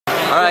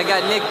All right, I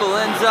got Nick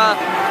Bellanza,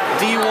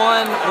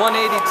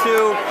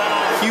 D1-182.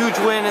 Huge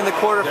win in the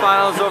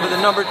quarterfinals over the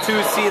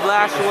 #2 seed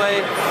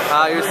Lashaway.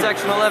 You're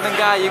Section 11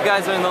 guy. You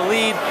guys are in the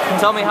lead.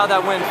 Tell me how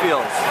that win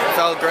feels.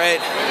 Felt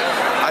great.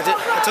 I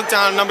took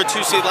down a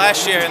 #2 seed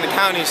last year in the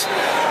counties,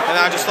 and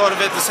I just thought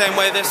of it the same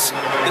way this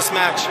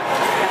match.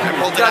 I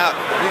pulled it out.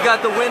 You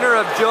got the winner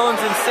of Jones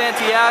and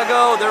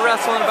Santiago. They're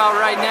wrestling about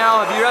right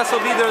now. Have you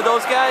wrestled either of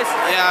those guys?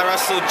 Yeah, I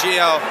wrestled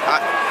Gio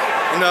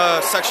in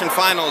the section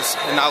finals,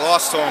 and I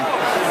lost to him.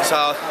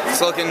 So it's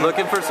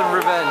looking for some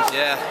revenge.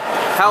 Yeah.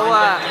 How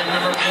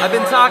I've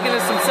been talking to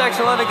some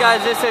Section 11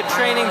 guys. They said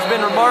training's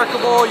been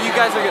remarkable. You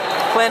guys are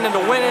planning to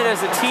win it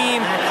as a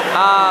team.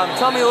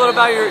 Tell me a little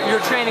about your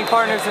training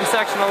partners in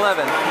Section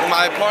 11.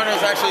 My partner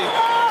is actually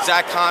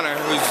Zach Connor,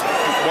 who's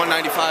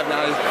 195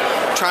 now. He's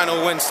trying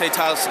to win state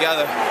titles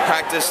together.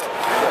 Practiced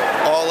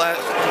all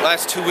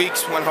last 2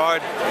 weeks, went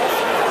hard,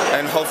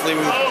 and hopefully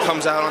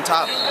comes out on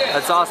top.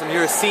 That's awesome.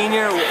 You're a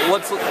senior.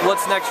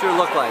 What's next year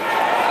look like?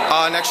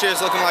 Next year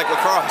is looking like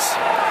lacrosse.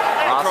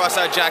 Awesome. Lacrosse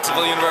at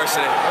Jacksonville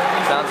University.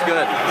 Sounds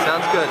good.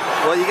 Sounds good.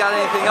 Well, you got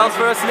anything else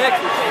for us, Nick?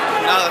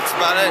 No, that's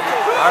about it.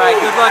 All right.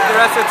 Good luck the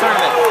rest of the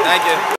tournament. Thank you.